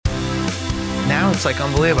it's like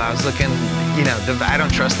unbelievable. I was looking, I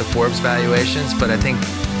don't trust the Forbes valuations, but I think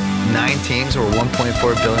 9 teams were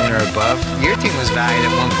 1.4 billion or above. Your team was valued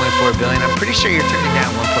at 1.4 billion. I'm pretty sure you're turning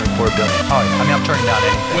down 1.4 billion. Oh, I mean, I'm turning down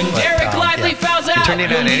anything. When Derek Lively fouls out, you turning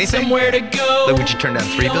down anything? Somewhere to go. Like, would you turn down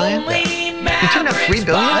 3 billion? You turn down 3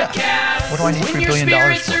 billion? What do I need $3 billion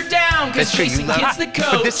for? That's true. You love it.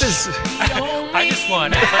 But this is. I just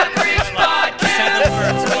won. Say the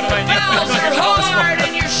words. What do I do? Fouls are hard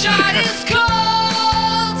and your shot is cold.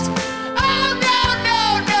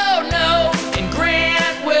 Oh no. And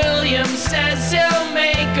Grant Williams says he'll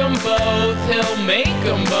make them both.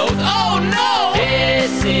 Oh no.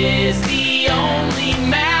 This is the only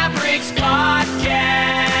Mavericks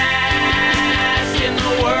podcast in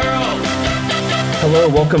the world. Hello,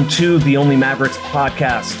 welcome to the Only Mavericks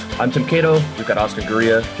podcast. I'm Tim Cato. We've got Austin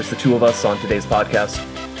Guria, just the two of us on today's podcast.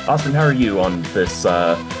 Austin, how are you on this,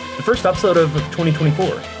 the first episode of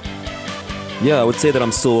 2024? Yeah, I would say that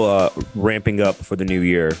I'm still ramping up for the new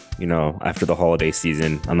year, after the holiday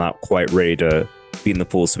season. I'm not quite ready to be in the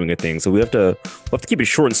full swing of things. So we'll have to keep it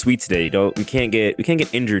short and sweet today. We can't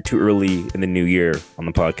get injured too early in the new year on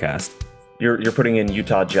the podcast. You're putting in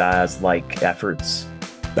Utah Jazz-like efforts.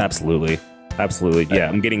 Absolutely.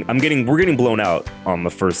 Yeah, we're getting blown out on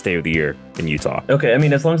the first day of the year in Utah. Okay, I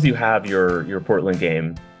mean, as long as you have your Portland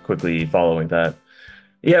game quickly following that.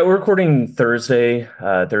 Yeah, we're recording Thursday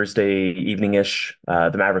evening-ish.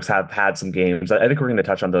 The Mavericks have had some games. I think we're going to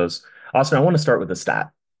touch on those. Austin, I want to start with a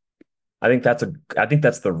stat. I think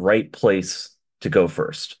that's the right place to go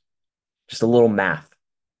first. Just a little math.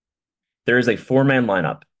 There is a 4-man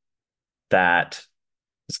lineup that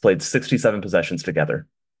has played 67 possessions together.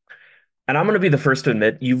 And I'm going to be the first to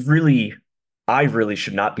admit, I really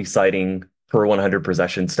should not be citing per 100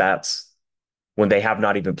 possession stats when they have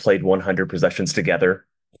not even played 100 possessions together.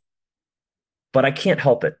 But I can't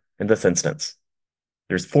help it in this instance.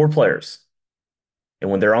 There's 4 players. And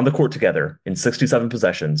when they're on the court together in 67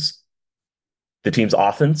 possessions, the team's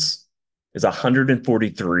offense is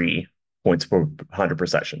 143 points per 100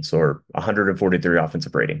 possessions, or 143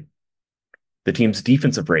 offensive rating. The team's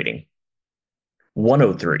defensive rating,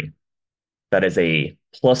 103. That is a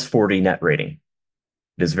plus 40 net rating.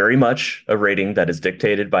 It is very much a rating that is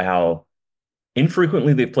dictated by how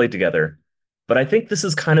infrequently they've played together. But I think this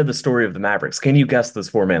is kind of the story of the Mavericks. Can you guess this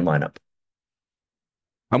 4-man lineup?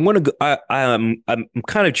 I'm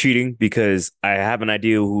kind of cheating because I have an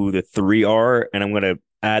idea who the 3 are, and I'm going to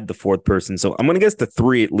add the 4th person. So I'm going to guess the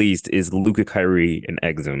 3 at least is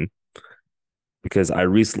Luka-Kyrie-Exum, because I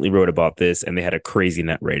recently wrote about this and they had a crazy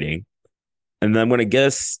net rating. And then I'm going to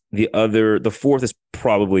guess the 4th is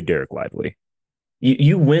probably Derek Lively.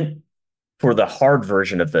 You went for the hard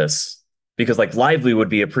version of this because like Lively would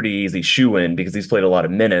be a pretty easy shoe-in because he's played a lot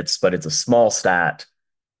of minutes, but it's a small stat.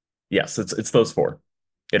 Yes, it's those 4.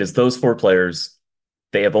 It is those 4 players.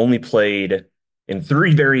 They have only played in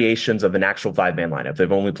 3 variations of an actual 5-man lineup.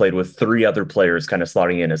 They've only played with 3 other players kind of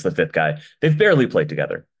slotting in as the 5th guy. They've barely played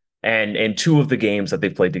together. And 2 of the games that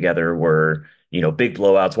they've played together were, big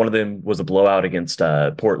blowouts. One of them was a blowout against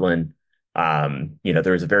Portland. There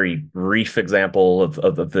was a very brief example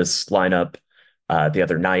of this lineup the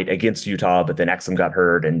other night against Utah, but then Exum got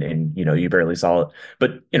hurt and you barely saw it.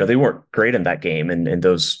 But, they weren't great in that game. And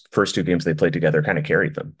those first 2 games they played together kind of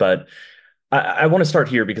carried them. But I want to start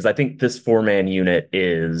here because I think this 4-man unit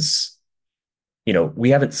is,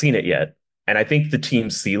 we haven't seen it yet. And I think the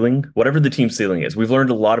team's ceiling, whatever the team's ceiling is, we've learned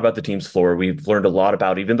a lot about the team's floor. We've learned a lot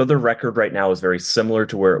about, even though their record right now is very similar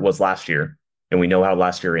to where it was last year, and we know how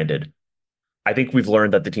last year ended, I think we've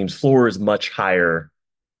learned that the team's floor is much higher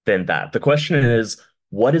than that. The question is,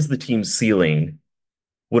 what is the team's ceiling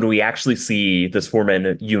when we actually see this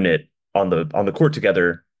 4-man unit on the court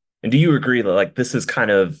together? And do you agree that this is kind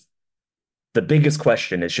of the biggest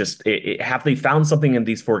question? It's just, have they found something in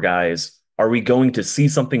these 4 guys? Are we going to see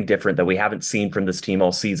something different that we haven't seen from this team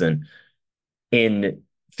all season in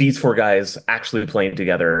these 4 guys actually playing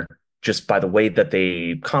together just by the way that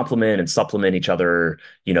they complement and supplement each other,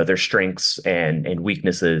 their strengths and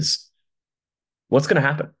weaknesses? What's going to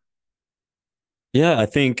happen? Yeah, I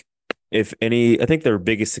think their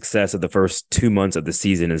biggest success of the first 2 months of the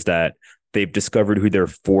season is that they've discovered who their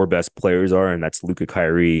 4 best players are, and that's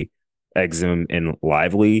Luka-Kyrie, Exum, and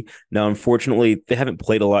Lively. Now, unfortunately, they haven't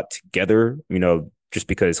played a lot together, just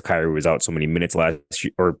because Kyrie was out so many minutes last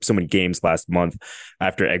year, or so many games last month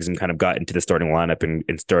after Exum kind of got into the starting lineup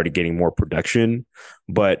and started getting more production.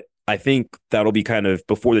 But I think that'll be kind of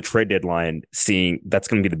before the trade deadline, that's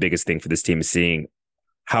going to be the biggest thing for this team, is seeing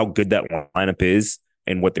how good that lineup is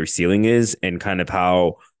and what their ceiling is, and kind of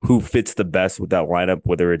who fits the best with that lineup,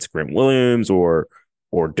 whether it's Grant Williams or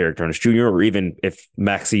or Derek Jones Jr., or even if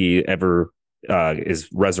Maxey ever is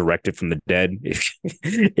resurrected from the dead,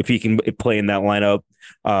 if he can play in that lineup.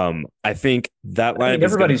 I think that lineup. I mean,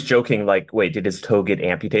 everybody's joking like, wait, did his toe get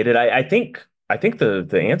amputated? I think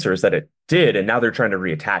the answer is that it did, and now they're trying to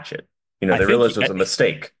reattach it. You know, they realized it was a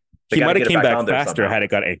mistake. He might have came back faster had it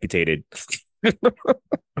got amputated.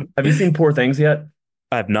 Have you seen Poor Things yet?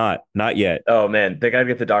 I have not yet. Oh man, they gotta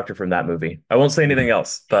get the doctor from that movie. I won't say anything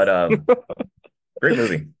else, but great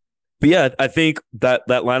movie. But yeah, I think that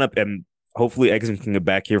lineup, and hopefully Exum can get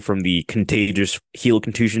back here from the contagious heel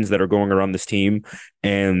contusions that are going around this team,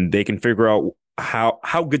 and they can figure out how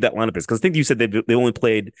good that lineup is. Because I think you said they only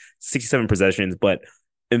played 67 possessions, but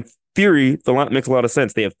in theory, the lineup makes a lot of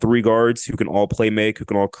sense. They have 3 guards who can all play make, who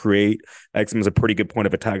can all create. Exum is a pretty good point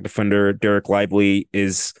of attack defender. Derek Lively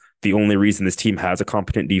is the only reason this team has a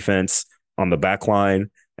competent defense on the back line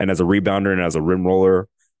and as a rebounder and as a rim roller.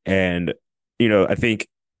 And, you know, I think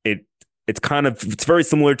it's very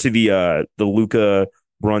similar to the Luka,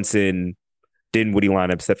 Brunson, Dinwiddie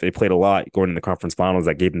lineups that they played a lot going in the conference finals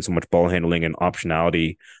that gave them so much ball handling and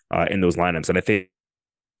optionality in those lineups. And I think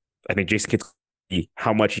Jason Kidd see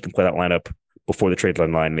how much he can play that lineup before the trade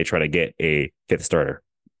deadline and they try to get a 5th starter.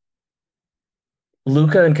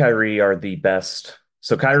 Luka and Kyrie are the best.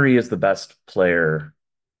 So Kyrie is the best player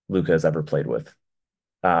Luka has ever played with.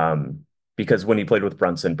 Because when he played with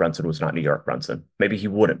Brunson was not New York Brunson. Maybe he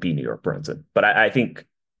wouldn't be New York Brunson. But I think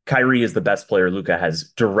Kyrie is the best player Luka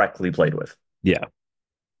has directly played with. Yeah.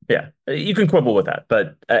 Yeah. You can quibble with that,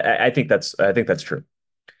 but I think that's true.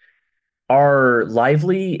 Are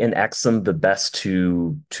Lively and Exum the best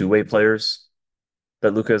two-way players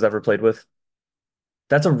that Luka has ever played with?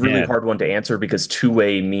 That's a really hard one to answer because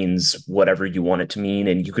two-way means whatever you want it to mean.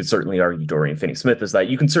 And you could certainly argue Dorian Finney-Smith is that.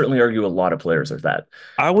 You can certainly argue a lot of players are that.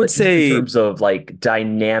 I would say in terms of like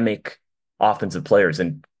dynamic offensive players,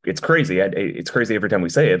 and it's crazy. It's crazy every time we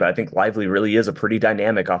say it, but I think Lively really is a pretty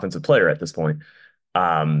dynamic offensive player at this point.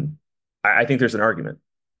 I think there's an argument.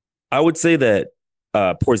 I would say that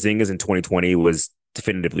Porzingis in 2020 was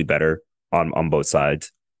definitively better on both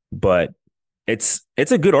sides, but it's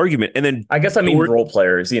a good argument. And then I guess I mean role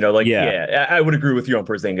players, I would agree with you on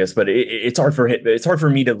Porzingis, but it's hard for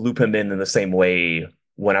me to loop him in the same way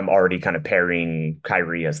when I'm already kind of pairing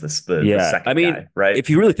Kyrie as the second guy, right? If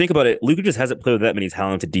you really think about it, Luka just hasn't played with that many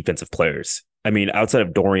talented defensive players. I mean, outside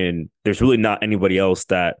of Dorian, there's really not anybody else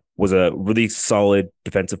that was a really solid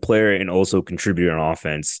defensive player and also contributed on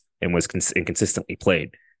offense and was consistently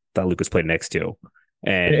played that Luka's played next to.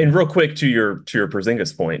 And real quick to your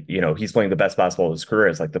Porzingis point, he's playing the best basketball of his career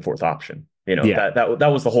as like the 4th option.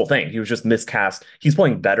 That was the whole thing. He was just miscast. He's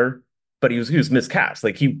playing better, but he was miscast.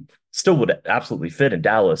 Like he still would absolutely fit in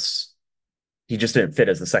Dallas. He just didn't fit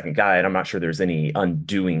as the second guy, and I'm not sure there's any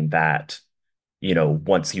undoing that.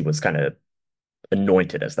 Once he was kind of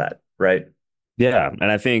anointed as that, right? Yeah,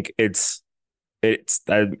 and I think I've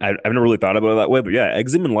never really thought about it that way, but yeah,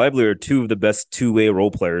 Exum and Lively are 2 of the best two-way role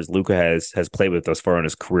players Luka has played with thus far in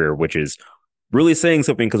his career, which is really saying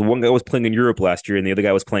something because one guy was playing in Europe last year and the other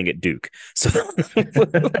guy was playing at Duke. So,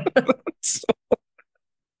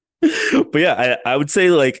 but yeah, I would say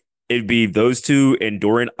like it'd be those 2 and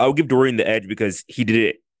Dorian. I'll give Dorian the edge because he did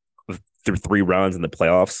it through 3 rounds in the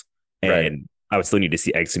playoffs, and right. I would still need to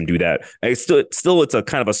see Exum do that. And it's a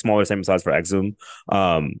kind of a smaller sample size for Exum,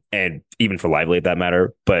 and even for Lively at that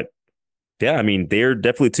matter. But yeah, I mean, they're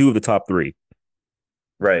definitely 2 of the top 3.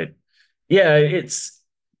 Right. Yeah,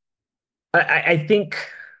 I think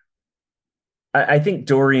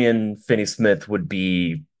Dorian Finney-Smith would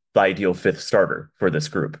be the ideal 5th starter for this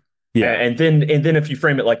group. Yeah. And then if you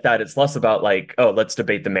frame it like that, it's less about like, oh, let's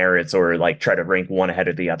debate the merits or like try to rank one ahead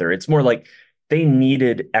of the other. It's more like they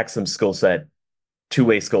needed Exum's skill set,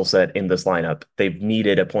 two-way skill set in this lineup. They've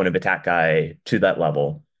needed a point of attack guy to that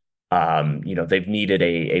level. They've needed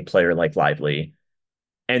a player like Lively.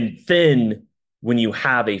 And then when you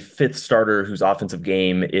have a 5th starter whose offensive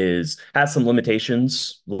game has some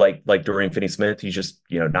limitations, like Dorian Finney-Smith, he's just,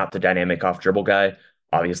 not the dynamic off dribble guy.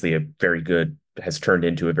 Obviously has turned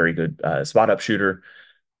into a very good spot up shooter.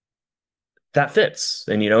 That fits.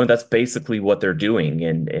 And, that's basically what they're doing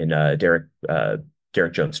in Derek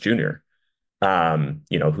Jones Jr.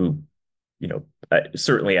 Who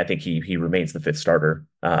certainly I think he remains the 5th starter,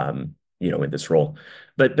 in this role.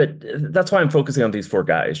 But that's why I'm focusing on these 4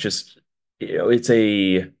 guys. Just,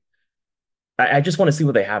 I just want to see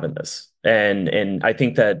what they have in this. And I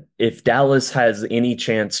think that if Dallas has any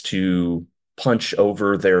chance to punch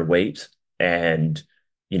over their weight and,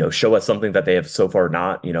 show us something that they have so far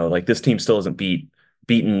not, like this team still hasn't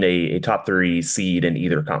beaten a top 3 seed in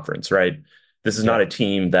either conference, right? This is not a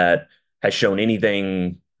team that has shown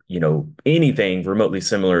anything, anything remotely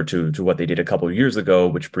similar to what they did a couple of years ago,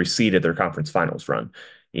 which preceded their conference finals run.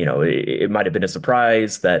 It might have been a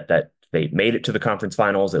surprise that they made it to the conference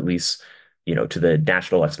finals, at least, to the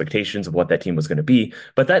national expectations of what that team was going to be.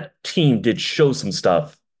 But that team did show some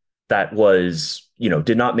stuff that was,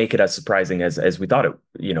 did not make it as surprising as we thought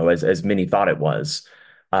it, as many thought it was.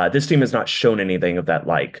 This team has not shown anything of that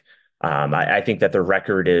like. I think that their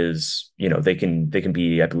record is, they can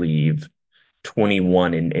be, I believe,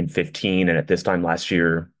 21 and 15. And at this time last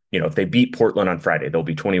year, if they beat Portland on Friday, they'll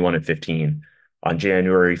be 21 and 15. On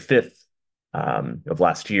January 5th of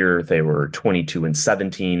last year, they were 22 and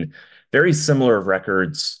 17. Very similar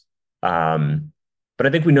records. But I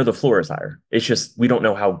think we know the floor is higher. It's just we don't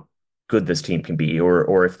know how good this team can be,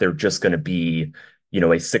 or if they're just going to be,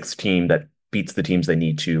 a sixth team that beats the teams they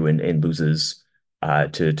need to and loses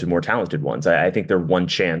to more talented ones. I think their one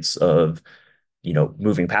chance of,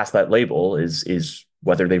 moving past that label is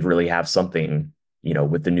whether they really have something,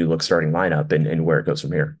 with the new look starting lineup and where it goes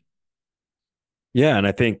from here. Yeah, and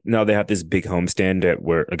I think now they have this big homestand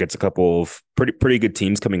where against a couple of pretty good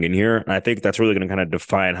teams coming in here, and I think that's really going to kind of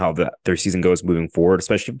define how their season goes moving forward,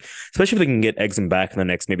 especially if they can get Exum back in the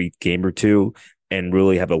next maybe game or two and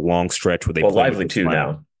really have a long stretch where they play Lively too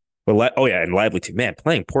now. Well, and Lively too. Man,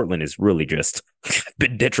 playing Portland is really just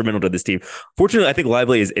been detrimental to this team. Fortunately, I think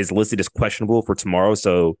Lively is listed as questionable for tomorrow,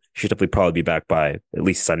 so she should definitely probably be back by at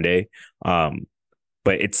least Sunday.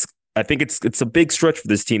 But I think it's a big stretch for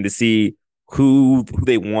this team to see who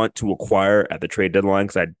they want to acquire at the trade deadline,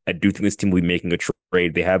 because I do think this team will be making a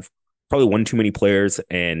trade. They have probably one too many players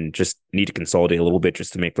and just need to consolidate a little bit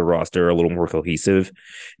just to make the roster a little more cohesive.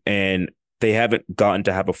 And they haven't gotten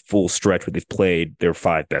to have a full stretch where they've played their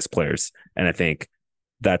five best players. And I think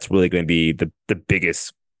that's really going to be the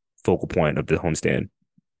biggest focal point of the homestand.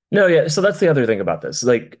 No, yeah. So that's the other thing about this.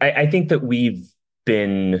 Like, I think that we've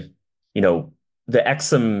been, the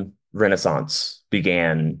Exum renaissance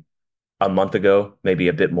began a month ago, maybe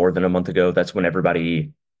a bit more than a month ago. That's when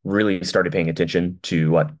everybody really started paying attention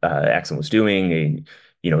to what Exum was doing. And,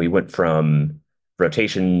 he went from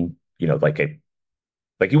rotation, like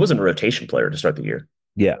he wasn't a rotation player to start the year.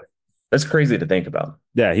 Yeah. That's crazy to think about.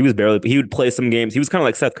 Yeah, he would play some games. He was kind of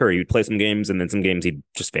like Seth Curry. He would play some games and then some games he'd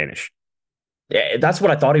just vanish. Yeah, that's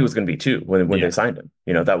what I thought he was going to be too when they signed him.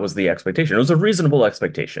 That was the expectation. It was a reasonable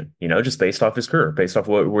expectation, just based off his career, based off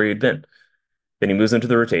where he'd been. Then he moves into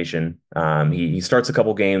the rotation. He starts a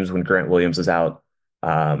couple games when Grant Williams is out.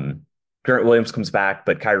 Grant Williams comes back,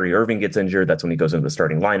 but Kyrie Irving gets injured. That's when he goes into the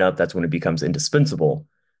starting lineup. That's when it becomes indispensable.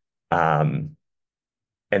 And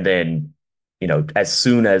then, as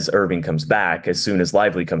soon as Irving comes back, as soon as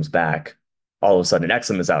Lively comes back, all of a sudden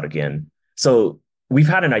Exum is out again. So we've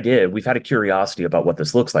had an idea. We've had a curiosity about what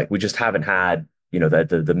this looks like. We just haven't had,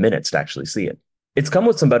 the minutes to actually see it. It's come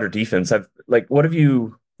with some better defense.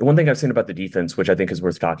 The one thing I've seen about the defense, which I think is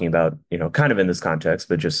worth talking about, kind of in this context,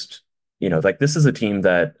 but just, this is a team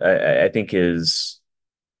that I think is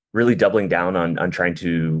really doubling down on trying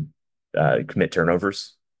to commit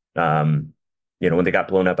turnovers. When they got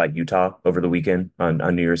blown up by Utah over the weekend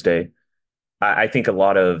on New Year's Day, I think a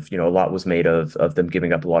lot was made of them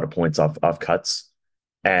giving up a lot of points off cuts.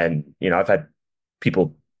 And, I've had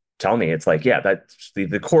people tell me it's like, yeah, that's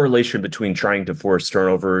the correlation between trying to force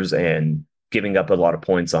turnovers and giving up a lot of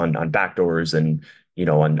points on backdoors and,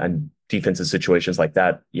 on defensive situations like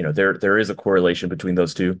that. There is a correlation between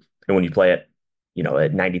those two. And when you play it,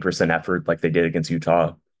 at 90% effort, like they did against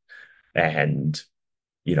Utah, and,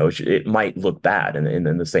 it might look bad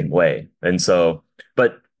in the same way. And so,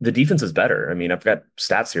 but the defense is better. I mean, I've got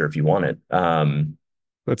stats here if you want it.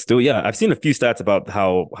 Let's do it. Yeah. I've seen a few stats about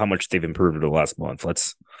how much they've improved in the last month.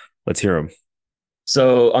 Let's hear them.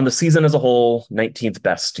 So on the season as a whole, 19th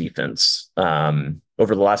best defense. Over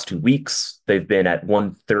the last 2 weeks, they've been at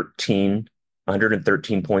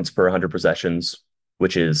 113 points per 100 possessions,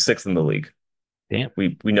 which is sixth in the league. Damn.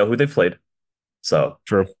 We know who they've played. So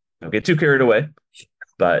True. Don't get too carried away.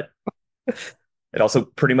 But it also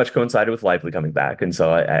pretty much coincided with Lively coming back. And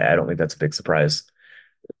so I don't think that's a big surprise.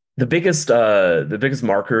 The biggest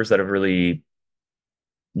markers that have really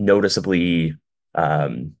noticeably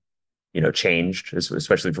changed,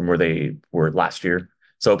 especially from where they were last year.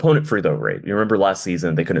 So opponent free throw rate. You remember last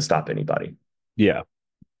season, they couldn't stop anybody. Yeah.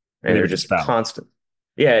 And they're just constant.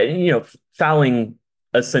 Yeah. Fouling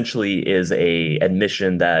essentially is a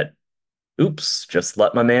admission that, oops, just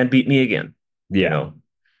let my man beat me again. Yeah.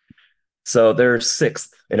 So they're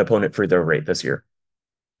sixth in opponent free throw rate this year.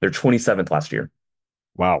 They're 27th last year.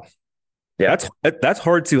 Wow. Yeah. That's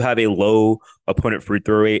hard to have a low opponent free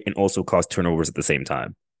throw rate and also cause turnovers at the same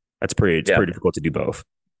time. It's pretty difficult to do both.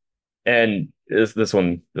 And this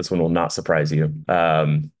one will not surprise you.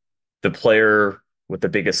 The player with the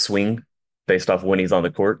biggest swing based off when he's on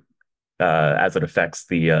the court, as it affects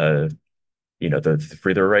the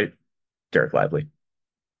free throw rate, Derek Lively.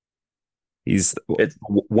 He's It's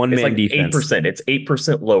one man like defense. 8%. It's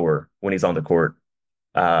 8% lower when he's on the court.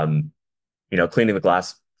 Cleaning the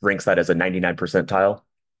glass ranks that as a 99 percentile.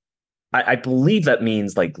 I believe that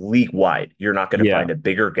means like league wide, you're not going to find a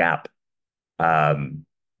bigger gap when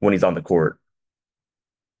he's on the court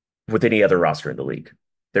with any other roster in the league.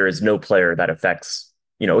 There is no player that affects,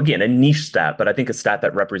 again, a niche stat, but I think a stat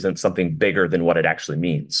that represents something bigger than what it actually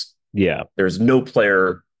means. Yeah. There's no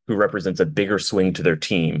player who represents a bigger swing to their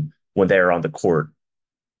team when they are on the court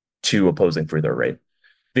to opposing free throw rate.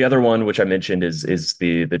 The other one, which I mentioned, is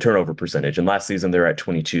the turnover percentage. And last season they're at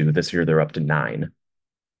 22. This year they're up to 9.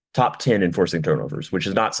 Top 10 in forcing turnovers, which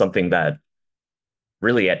is not something that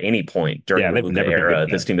really at any point during the Luka era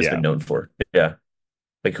this team has been known for. Yeah.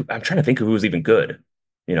 Like, I'm trying to think of who was even good,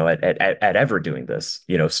 at ever doing this.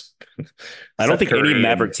 I don't think any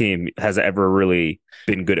Maverick team has ever really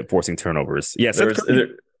been good at forcing turnovers. Yeah,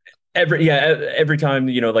 every time,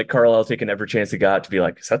 like Carlisle taking every chance he got to be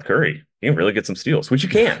like, Seth Curry, he can really get some steals, which you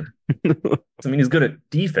can. I mean, he's good at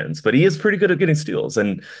defense, but he is pretty good at getting steals.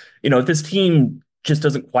 And, if this team just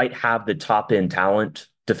doesn't quite have the top end talent,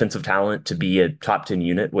 defensive talent to be a top 10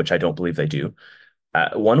 unit, which I don't believe they do.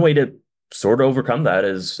 One way to sort of overcome that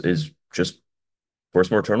is just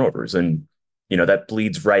force more turnovers. And, that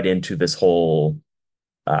bleeds right into this whole,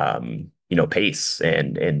 pace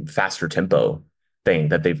and faster tempo thing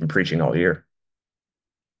that they've been preaching all year.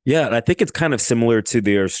 Yeah, and I think it's kind of similar to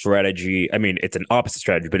their strategy. I mean, it's an opposite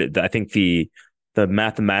strategy, but I think the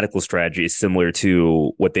mathematical strategy is similar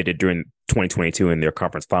to what they did during 2022 in their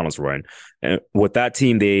conference finals run. And with that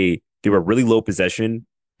team, they were really low possession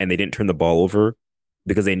and they didn't turn the ball over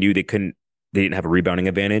because they knew they didn't have a rebounding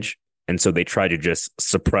advantage. And so they tried to just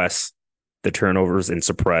suppress the turnovers and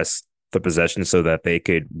suppress the possession so that they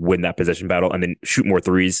could win that possession battle and then shoot more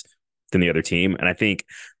threes than the other team. And I think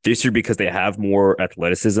this year, because they have more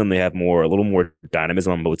athleticism, they have a little more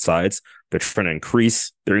dynamism on both sides. They're trying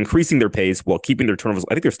to they're increasing their pace while keeping their turnovers.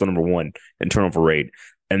 I think they're still number 1 in turnover rate,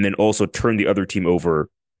 and then also turn the other team over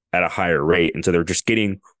at a higher rate. And so they're just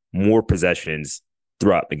getting more possessions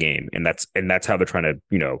throughout the game. And that's how they're trying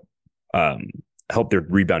to, help their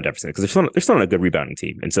rebound deficit, because they're still not a good rebounding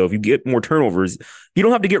team. And so if you get more turnovers, you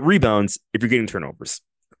don't have to get rebounds if you're getting turnovers.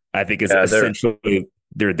 I think is essentially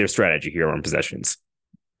their strategy here on possessions.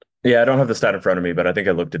 Yeah, I don't have the stat in front of me, but I think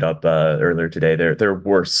I looked it up earlier today. They're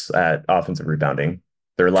worse at offensive rebounding.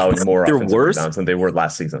 They're allowing more offensive rebounds than they were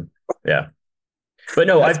last season. Yeah. But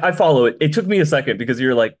no, I follow it. It took me a second because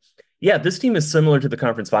you're like, yeah, this team is similar to the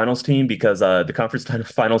conference finals team because the conference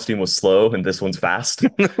finals team was slow and this one's fast.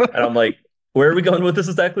 And I'm like, where are we going with this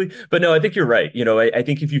exactly? But no, I think you're right. I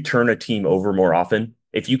think if you turn a team over more often,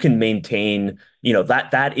 if you can maintain,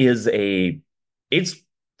 that is it's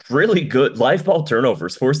really good. Live ball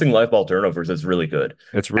turnovers, forcing live ball turnovers is really good.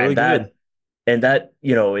 It's really good. And that,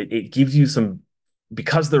 it gives you some,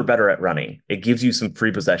 because they're better at running, it gives you some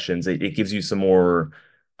free possessions. It gives you some more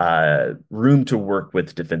room to work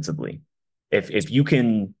with defensively. If you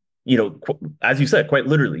can, as you said, quite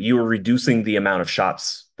literally, you are reducing the amount of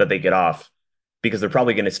shots that they get off because they're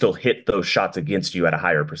probably going to still hit those shots against you at a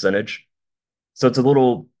higher percentage. So it's a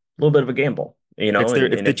little bit of a gamble.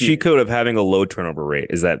 If the cheat code of having a low turnover rate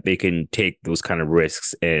is that they can take those kind of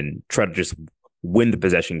risks and try to just win the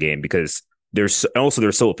possession game because they're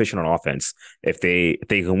so efficient on offense. If they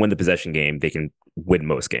can win the possession game, they can win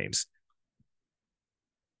most games.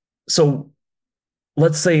 So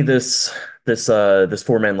let's say this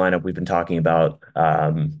 4-man lineup we've been talking about.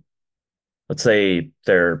 Let's say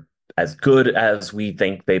they're as good as we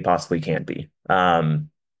think they possibly can be.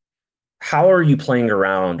 How are you playing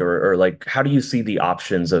around, or like, how do you see the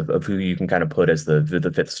options of who you can kind of put as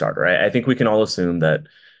the fifth starter? I think we can all assume that,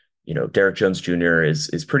 Derek Jones Jr.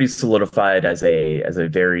 is pretty solidified as a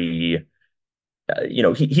very,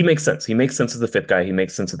 he makes sense. He makes sense as the fifth guy. He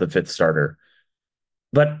makes sense as the fifth starter.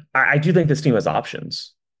 But I do think this team has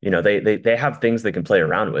options. They have things they can play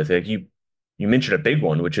around with. Like you mentioned a big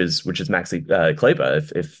one, which is Maxi Kleber.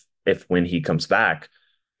 If when he comes back,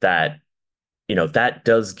 that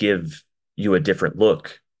does give you a different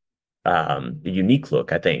look, a unique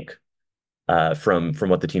look, I think, from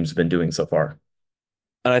what the team's been doing so far.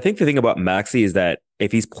 And I think the thing about Maxi is that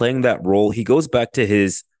if he's playing that role, he goes back to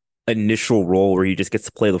his initial role where he just gets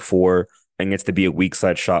to play the 4 and gets to be a weak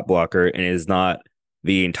side shot blocker and is not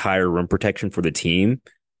the entire rim protection for the team.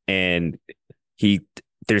 And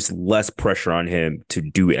there's less pressure on him to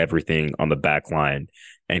do everything on the back line.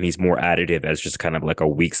 and he's more additive as just kind of like a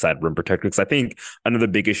weak side rim protector. Because I think another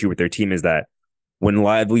big issue with their team is that when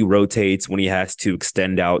Lively rotates, when he has to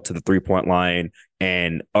extend out to the 3-point line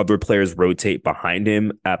and other players rotate behind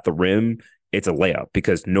him at the rim, it's a layup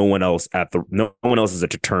because no one else is a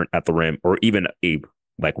deterrent at the rim or even a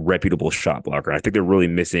like reputable shot blocker. I think they're really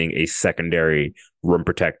missing a secondary rim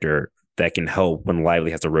protector that can help when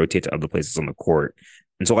Lively has to rotate to other places on the court.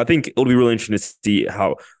 And so I think it'll be really interesting to see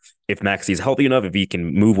how if Maxey's healthy enough, if he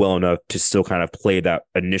can move well enough to still kind of play that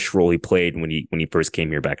initial role he played when he first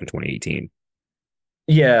came here back in 2018.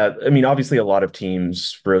 Yeah, I mean, obviously, a lot of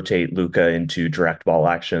teams rotate Luka into direct ball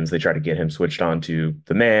actions. They try to get him switched on to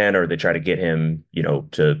the man, or they try to get him,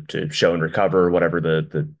 to show and recover, whatever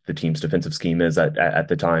the team's defensive scheme is at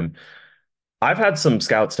the time. I've had some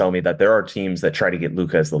scouts tell me that there are teams that try to get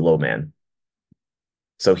Luka as the low man,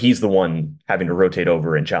 so he's the one having to rotate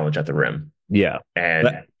over and challenge at the rim. Yeah,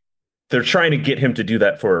 and they're trying to get him to do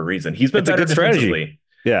that for a reason. He's been better defensively. Strategy.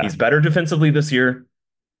 Yeah, he's better defensively this year.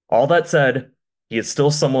 All that said, he is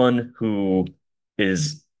still someone who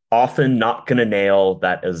is often not going to nail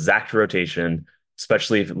that exact rotation,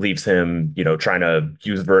 especially if it leaves him, trying to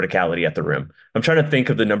use verticality at the rim. I'm trying to think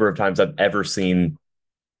of the number of times I've ever seen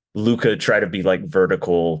Luka try to be like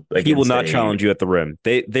vertical. He will not challenge you at the rim.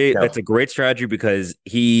 That's a great strategy because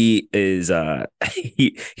he is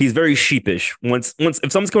he's very sheepish. Once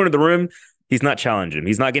if someone's coming to the rim, he's not challenging.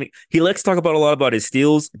 He's not getting. He likes to talk a lot about his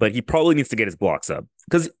steals, but he probably needs to get his blocks up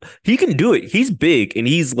because he can do it. He's big and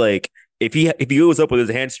he's like if he goes up with his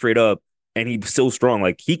hands straight up and he's still strong,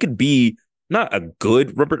 like he could be not a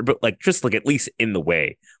good rubber, but like just like at least in the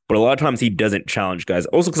way. But a lot of times he doesn't challenge guys.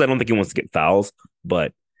 Also because I don't think he wants to get fouls,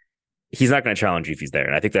 but he's not going to challenge you if he's there.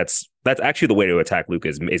 And I think that's actually the way to attack Luka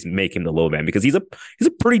is make him the low man because he's a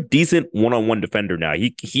pretty decent one-on-one defender now.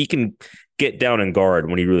 He can get down and guard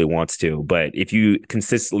when he really wants to, but if you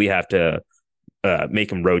consistently have to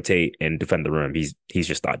make him rotate and defend the rim, he's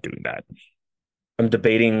just not doing that. I'm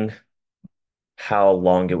debating how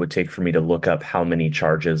long it would take for me to look up how many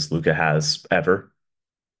charges Luka has ever.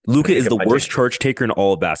 Luka is the worst charge taker in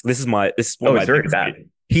all of basketball. This is one of my very bad.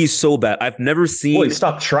 He's so bad. I've never seen. Well, he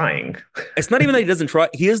stopped trying. It's not even that he doesn't try.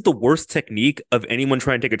 He has the worst technique of anyone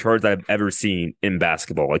trying to take a charge that I've ever seen in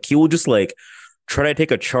basketball. Like he will just like try to take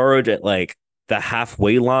a charge at like the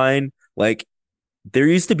halfway line. Like there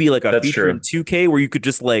used to be like a feature in 2K where you could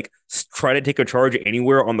just like try to take a charge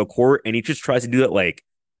anywhere on the court, and he just tries to do that like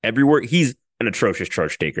everywhere. He's an atrocious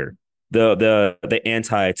charge taker. The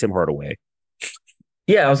anti Tim Hardaway.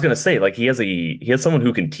 Yeah, I was gonna say like he has someone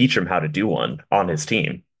who can teach him how to do one on his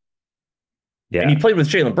team. Yeah, and he played with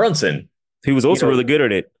Jalen Brunson. He was also really good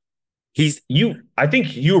at it. I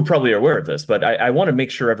think you were probably aware of this, but I want to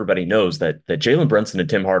make sure everybody knows that Jalen Brunson and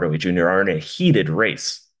Tim Hardaway Jr. are in a heated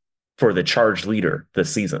race for the charge leader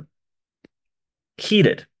this season.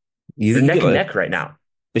 Heated. They're neck and neck right now.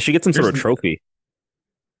 They should get some sort of trophy.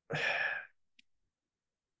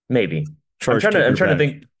 Maybe. I'm trying to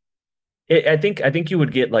think. I think you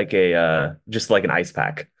would get like just like an ice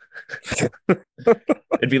pack. It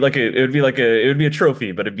would be a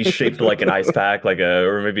trophy, but it'd be shaped like an ice pack,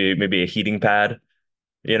 or maybe a heating pad.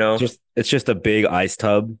 It's just a big ice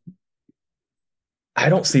tub. I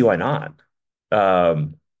don't see why not.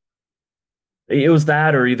 It was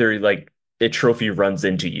that, or either like a trophy runs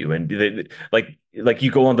into you, and they, like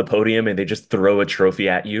you go on the podium and they just throw a trophy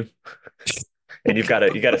at you, and you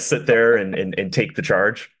gotta sit there and take the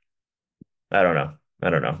charge. I don't know.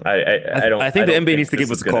 I think the NBA needs to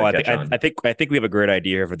give us a call. I think we have a great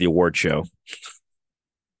idea here for the award show.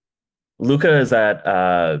 Luka is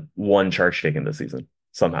at one charge taken this season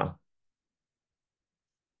somehow.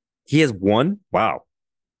 He has one? Wow.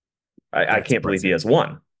 I can't believe he has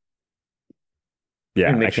one. Yeah,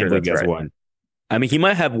 I can't believe he has one. I mean, he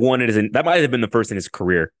might have one. That might have been the first in his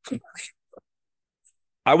career.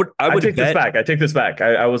 I take this back. I take this back.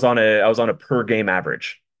 I was on a per game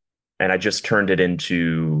average. And I just turned it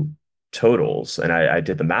into totals, and I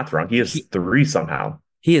did the math wrong. He has 3 somehow.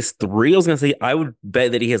 He has 3? I was going to say, I would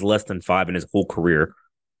bet that he has less than 5 in his whole career.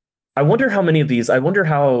 I wonder how many of these,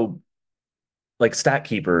 like stat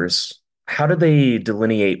keepers, how do they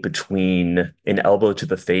delineate between an elbow to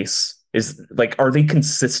the face? Are they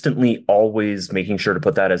consistently always making sure to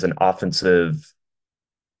put that as an offensive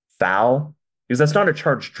foul? Because that's not a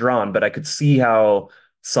charge drawn, but I could see how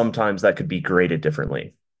sometimes that could be graded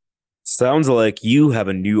differently. Sounds like you have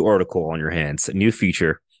a new article on your hands, a new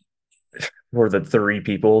feature. For the 3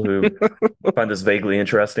 people who find this vaguely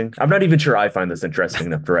interesting. I'm not even sure I find this interesting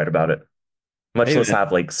enough to write about it, much less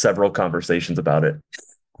have like several conversations about it.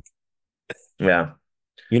 Yeah.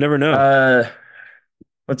 You never know.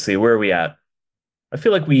 Let's see, where are we at? I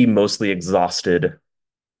feel like we mostly exhausted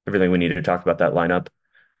everything we needed to talk about that lineup.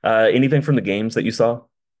 Anything from the games that you saw?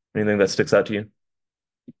 Anything that sticks out to you?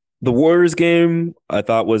 The Warriors game, I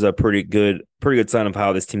thought, was a pretty good sign of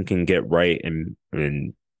how this team can get right and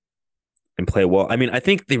play well. I mean, I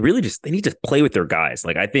think they need to play with their guys.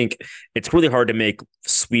 Like, I think it's really hard to make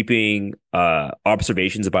sweeping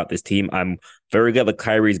observations about this team. I'm very glad that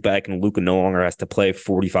Kyrie's back and Luka no longer has to play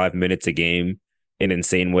 45 minutes a game in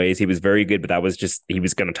insane ways. He was very good, but that was just, he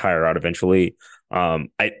was going to tire out eventually.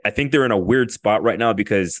 I think they're in a weird spot right now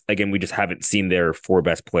because, again, we just haven't seen their four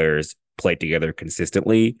best players play together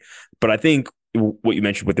consistently. But I think what you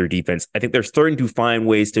mentioned with their defense, I think they're starting to find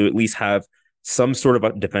ways to at least have some sort of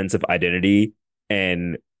a defensive identity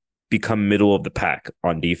and become middle of the pack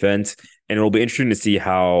on defense. And it'll be interesting to see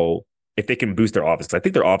if they can boost their offense. I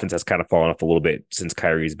think their offense has kind of fallen off a little bit since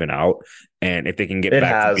Kyrie's been out. And if they can get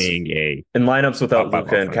back to being in lineups without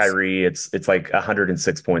Luka and offense. Kyrie, it's like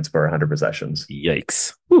 106 points per 100 possessions.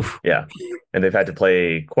 Yikes. Oof. Yeah. And they've had to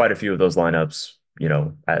play quite a few of those lineups,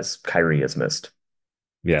 as Kyrie has missed.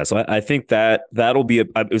 Yeah, so I think that'll be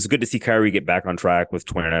it was good to see Kyrie get back on track with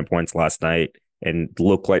 29 points last night and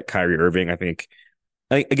look like Kyrie Irving. I think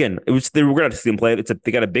again, we're going to see them play.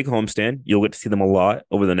 They got a big homestand. You'll get to see them a lot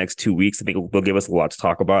over the next 2 weeks. I think they'll give us a lot to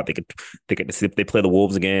talk about. They get to see if they play the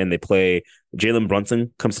Wolves again. They play Jalen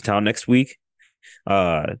Brunson comes to town next week.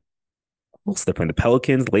 They're playing the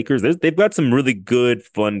Pelicans, Lakers. They've got some really good,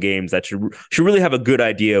 fun games that should really have a good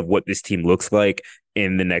idea of what this team looks like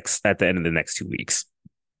at the end of the next 2 weeks.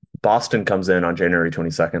 Boston comes in on January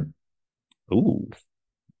 22nd. Ooh.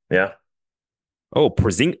 Yeah. Oh,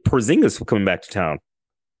 Porzingis coming back to town.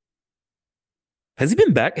 Has he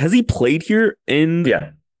been back? Has he played here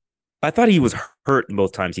Yeah. I thought he was hurt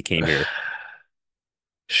both times he came here.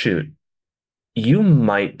 Shoot. You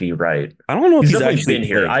might be right. I don't know if he's definitely actually been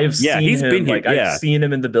here. played. I've seen he's him. been here. I've seen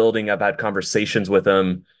him in the building. I've had conversations with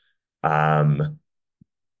him. I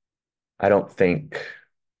don't think.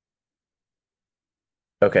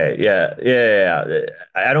 Okay. Yeah.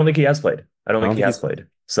 I don't think he has played. I don't think he has played.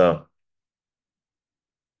 So,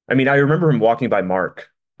 I mean, I remember him walking by Mark.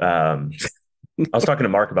 I was talking to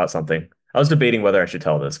Mark about something. I was debating whether I should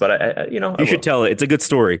tell this, but you should tell it. It's a good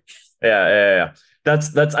story. Yeah.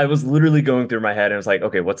 That's. I was literally going through my head and I was like,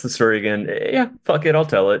 okay, what's the story again? Yeah, fuck it, I'll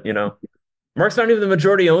tell it. Mark's not even the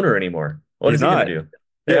majority owner anymore. What is he gonna do?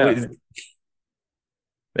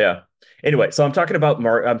 Yeah. Anyway, so I'm talking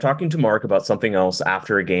to Mark about something else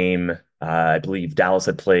after a game. I believe Dallas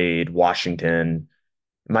had played Washington.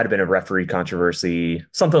 It might have been a referee controversy,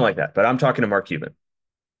 something like that. But I'm talking to Mark Cuban.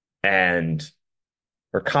 And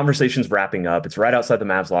our conversation's wrapping up. It's right outside the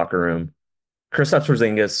Mavs locker room. Kristaps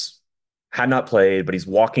Porzingis had not played, but he's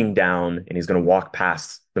walking down and he's going to walk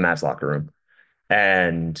past the Mavs locker room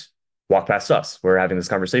and walk past us. We're having this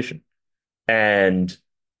conversation. And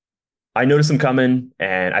I notice him coming,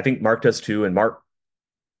 and I think Mark does too. And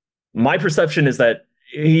my perception is that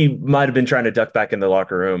he might have been trying to duck back in the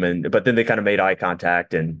locker room, but then they kind of made eye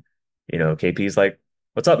contact, and KP's like,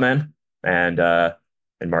 "What's up, man?" And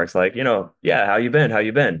Mark's like, "Yeah, how you been? How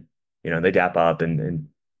you been?" They dap up, and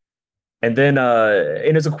then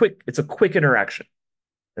it's a quick interaction,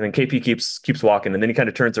 and then KP keeps walking, and then he kind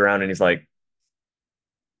of turns around and he's like,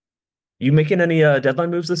 "You making any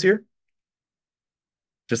deadline moves this year?"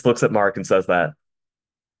 Just looks at Mark and says that.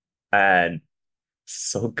 And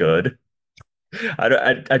so good.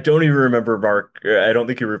 I don't even remember Mark. I don't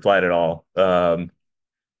think he replied at all. It's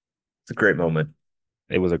a great moment.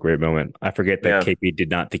 It was a great moment. I forget that KP did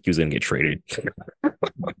not think he was going to get traded.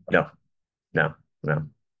 No. A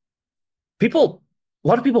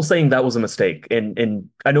lot of people saying that was a mistake. And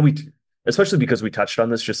I know especially because we touched on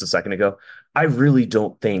this just a second ago, I really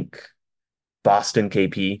don't think Boston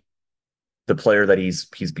KP, the player that he's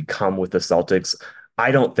become with the Celtics,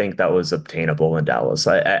 I don't think that was obtainable in Dallas.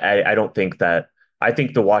 I don't think that. I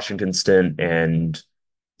think the Washington stint and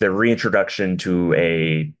the reintroduction to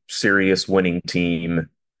a serious winning team,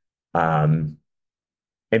 and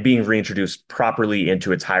being reintroduced properly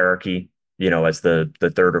into its hierarchy, as the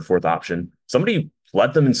third or fourth option. Somebody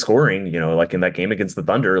led them in scoring, like in that game against the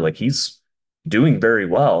Thunder. Like, he's doing very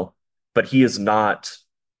well, but he is not.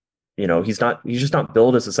 He's just not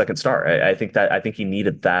billed as a second star. I think he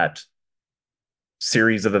needed that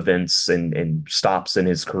series of events and stops in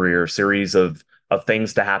his career, series of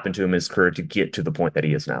things to happen to him in his career to get to the point that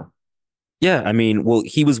he is now. Yeah, I mean, well,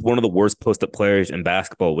 he was one of the worst post-up players in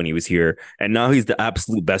basketball when he was here, and now he's the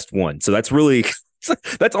absolute best one. So that's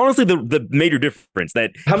honestly the major difference.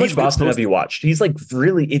 How much Boston have you watched? He's it's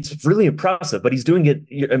really impressive, but he's doing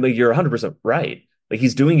it. I mean, you're 100% right. Like,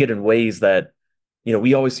 he's doing it in ways that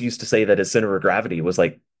we always used to say that his center of gravity was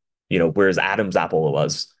like, where his Adam's apple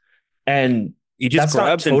was. And He just that's not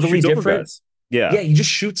grabs and totally shoots over different. guys. Yeah. Yeah, he just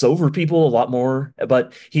shoots over people a lot more,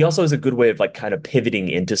 but he also has a good way of like kind of pivoting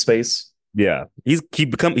into space. Yeah. He just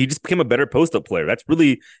became a better post-up player. That's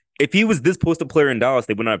really, if he was this post-up player in Dallas,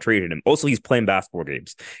 they would not have traded him. Also, he's playing basketball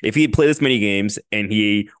games. If he had played this many games and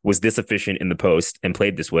he was this efficient in the post and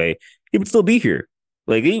played this way, he would still be here.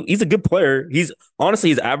 Like he's a good player. He's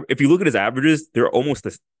honestly if you look at his averages, they're almost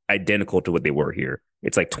identical to what they were here.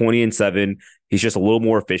 It's like 20 and 7. He's just a little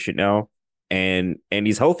more efficient now. And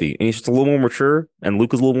he's healthy, and he's just a little more mature. And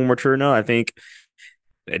Luka's a little more mature now. I think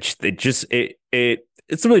it's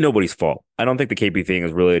really nobody's fault. I don't think the KP thing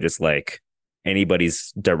is really just like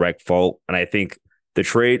anybody's direct fault. And I think the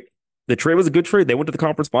trade was a good trade. They went to the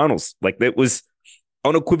conference finals. Like that was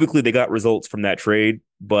unequivocally they got results from that trade.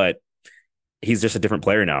 But he's just a different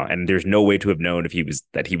player now, and there's no way to have known if he was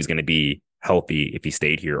going to be healthy if he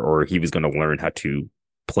stayed here, or he was going to learn how to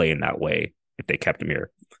play in that way if they kept him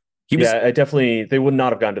here. They would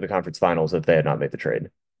not have gone to the conference finals if they had not made the trade.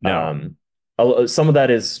 No. Some of that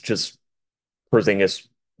is just Porzingis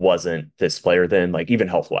wasn't this player then, like even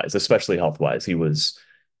health-wise, especially health-wise. He was,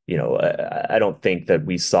 I don't think that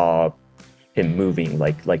we saw him moving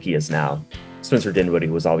like he is now. Spencer Dinwiddie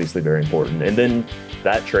was obviously very important. And then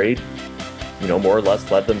that trade, more or less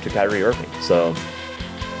led them to Kyrie Irving. So,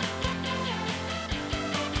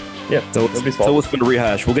 yeah, so it's been a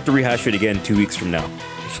rehash. We'll get to rehash it again 2 weeks from now.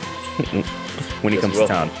 When he comes to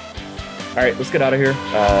town. All right, let's get out of here.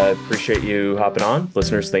 Appreciate you hopping on.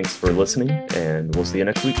 Listeners, thanks for listening, and we'll see you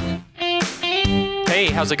next week. Hey,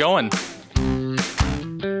 how's it going?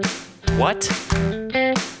 What?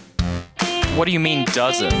 What do you mean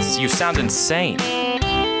dozens? You sound insane.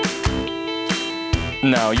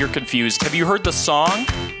 No, you're confused. Have you heard the song?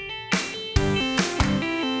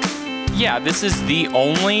 Yeah, this is the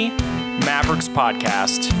only Mavericks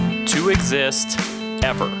podcast to exist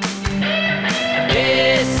ever.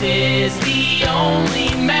 This is the only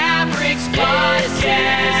Mavericks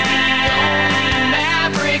podcast.